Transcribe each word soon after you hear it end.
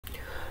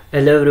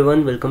Hello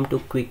everyone, welcome to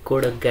Quick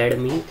Code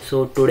Academy.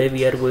 So today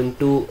we are going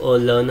to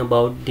learn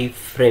about the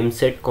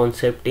frameset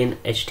concept in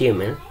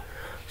HTML.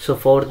 So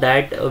for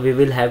that we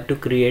will have to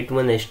create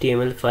one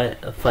HTML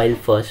file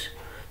first.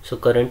 So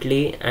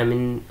currently I'm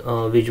in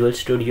Visual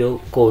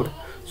Studio Code.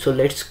 So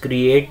let's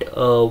create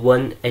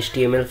one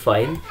HTML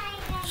file.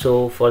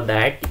 So for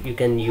that you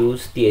can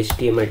use the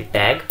HTML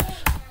tag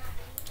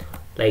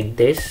like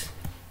this.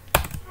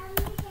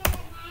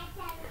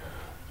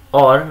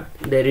 Or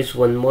there is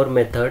one more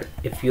method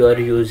if you are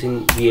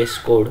using VS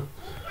Code.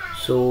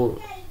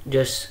 So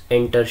just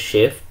enter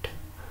shift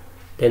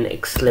then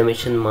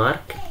exclamation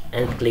mark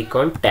and click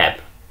on tab.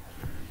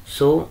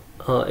 So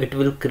it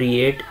will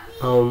create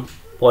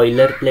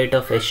boilerplate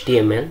of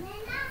HTML.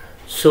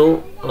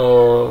 So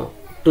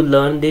to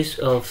learn this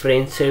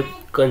frameset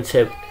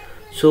concept,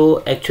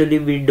 so actually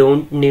we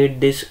don't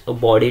need this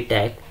body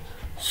tag,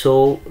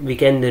 so we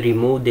can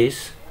remove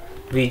this.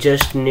 We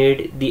just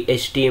need the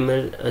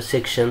HTML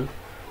section.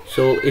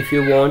 So if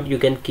you want you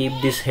can keep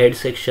this head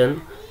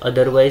section,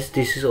 otherwise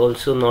this is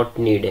also not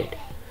needed.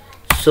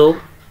 So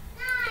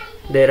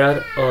there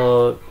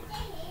are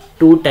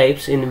two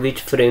types in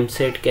which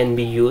frameset can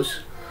be used.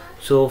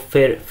 So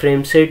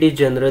frameset is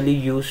generally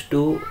used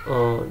to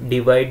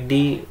divide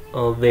the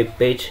web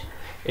page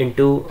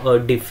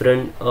into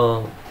different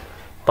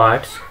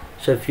parts.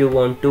 So if you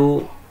want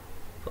to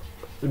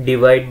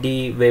divide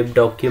the web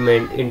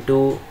document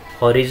into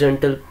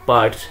horizontal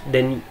parts,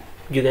 then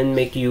you can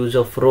make use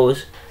of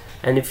rows,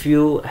 and if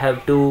you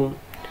have to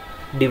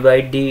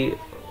divide the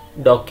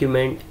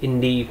document in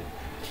the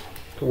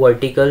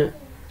vertical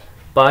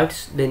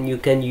parts, then you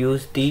can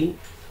use the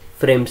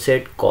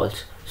frameset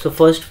calls. So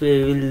first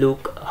we will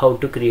look how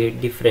to create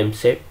the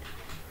frameset.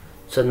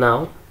 So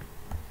now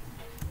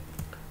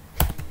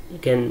you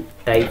can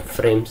type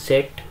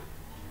frameset.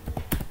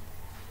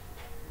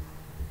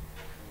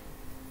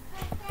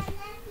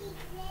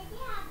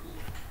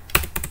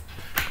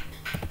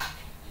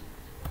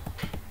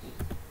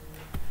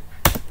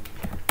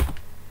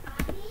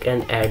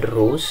 Can add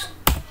rows,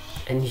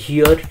 and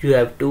here you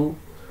have to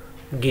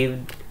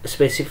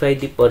specify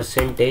the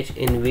percentage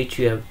in which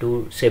you have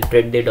to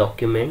separate the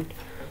document.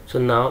 So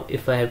now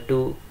if I have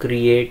to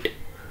create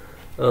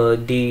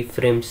the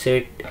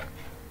frameset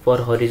for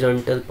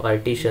horizontal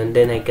partition,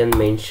 then I can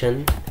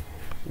mention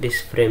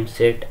this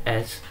frameset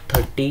as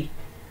 30,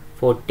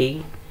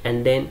 40,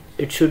 and then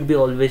it should be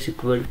always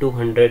equal to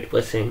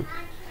 100%.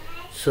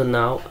 So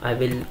now I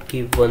will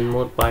give one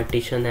more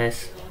partition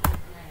as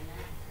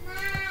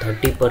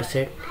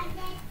 30%.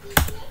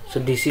 So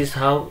this is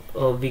how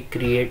we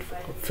create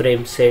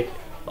frameset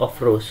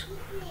of rows.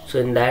 So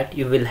in that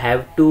you will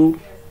have to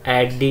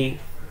add the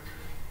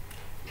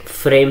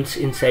frames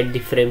inside the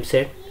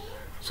frameset.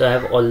 So I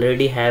have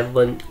already have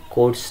one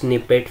code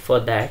snippet for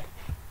that.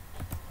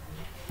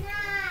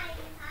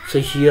 So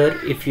here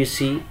if you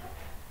see,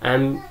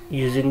 I'm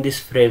using this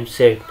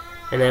frameset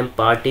and I'm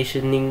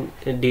partitioning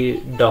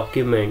the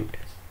document.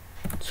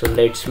 So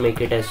let's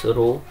make it as a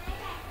row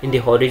in the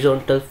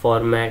horizontal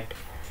format,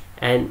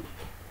 and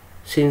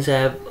since I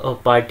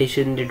have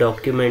partitioned the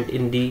document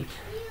in the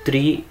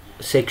 3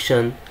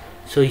 section,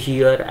 so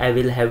here I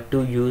will have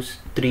to use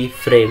 3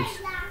 frames,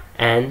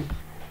 and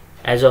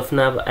as of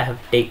now I have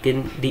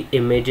taken the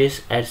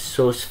images as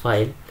source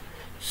file.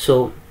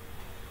 So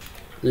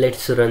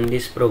let's run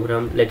this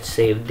program, let's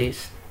save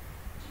this.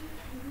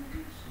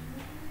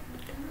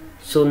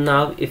 So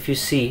now if you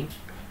see,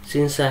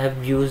 since I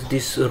have used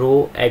this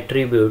row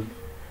attribute,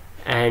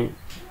 and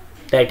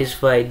that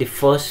is why the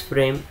first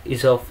frame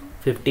is of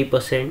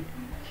 50%,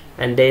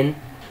 and then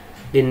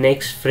the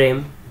next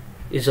frame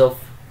is of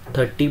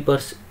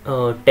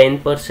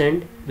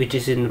 10%, which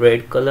is in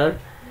red color,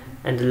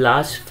 and the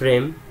last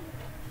frame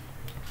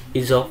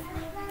is of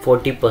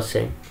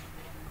 40%.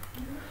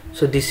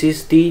 So this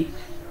is the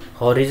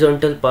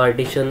horizontal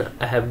partition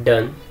I have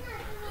done.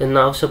 So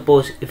now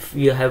suppose if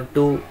you have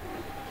to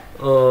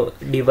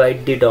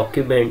divide the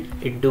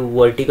document into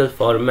vertical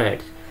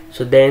formats,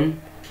 so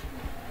then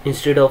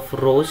instead of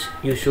rows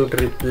you should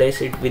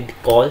replace it with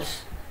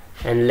calls,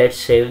 and let's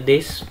save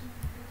this.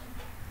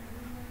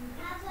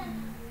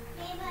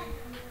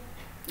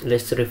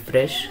 Let's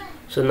refresh.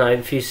 So now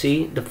if you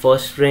see, the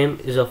first frame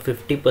is of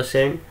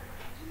 50%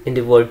 in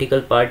the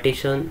vertical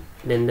partition,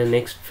 then the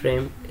next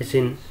frame is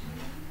in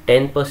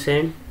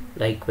 10%,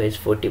 likewise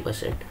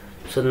 40%.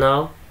 So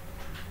now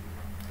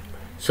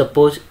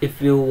suppose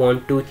if you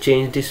want to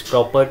change these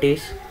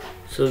properties,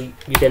 so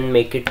you can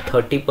make it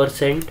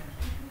 30%,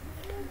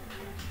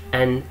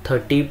 and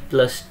 30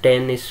 plus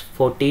 10 is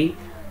 40.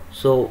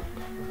 So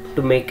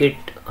to make it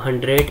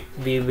 100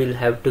 we will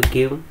have to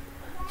give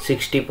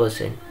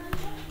 60%.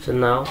 So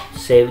now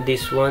save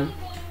this one,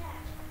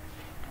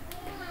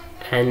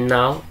 and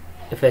now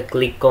if I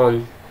click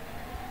on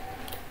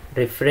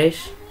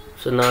refresh,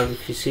 so now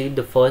if you see,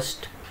 the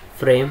first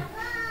frame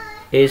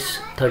is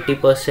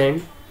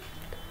 30%,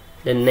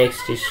 the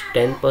next is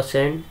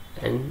 10%,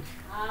 and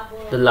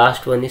the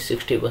last one is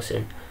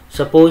 60%.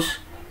 Suppose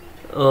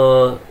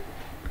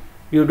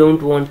you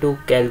don't want to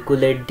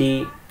calculate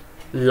the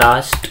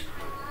last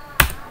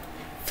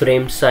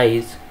frame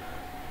size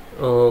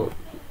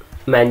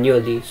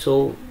manually.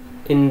 So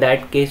in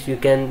that case you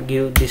can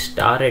give the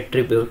star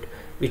attribute,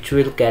 which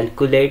will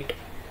calculate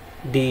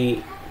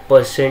the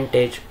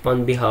percentage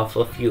on behalf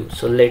of you.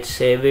 So let's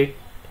save it.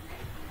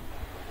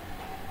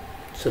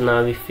 So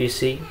now if you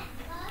see,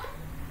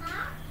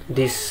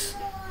 this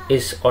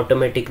is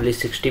automatically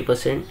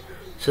 60%.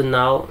 so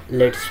now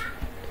let's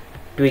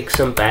tweak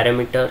some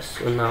parameters.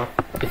 So now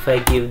if I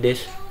give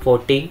this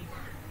 40,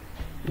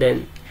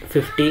 then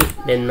 50,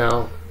 then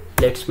now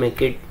let's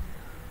make it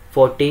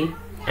 40,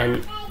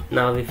 and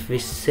now if we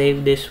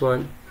save this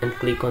one and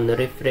click on the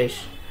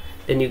refresh,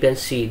 then you can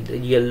see the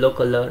yellow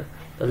color,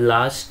 the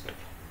last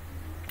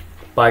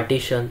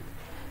partition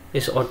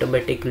is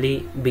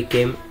automatically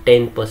became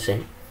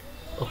 10%.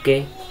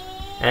 okay,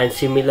 and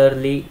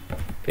similarly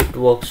it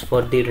works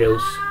for the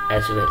rows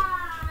as well.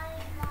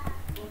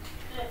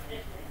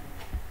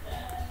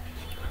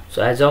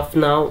 So as of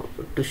now,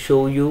 to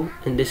show you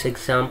in this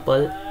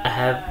example, I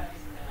have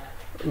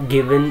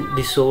given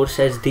the source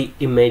as the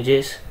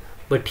images,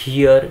 but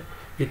here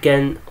you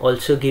can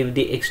also give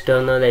the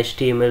external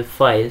HTML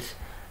files,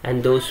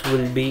 and those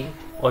will be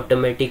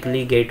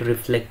automatically get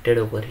reflected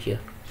over here.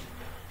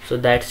 So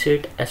that's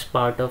it as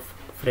part of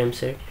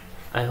Frameset.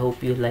 I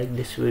hope you like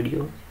this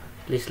video.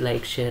 Please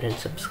like, share and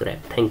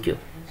subscribe. Thank you.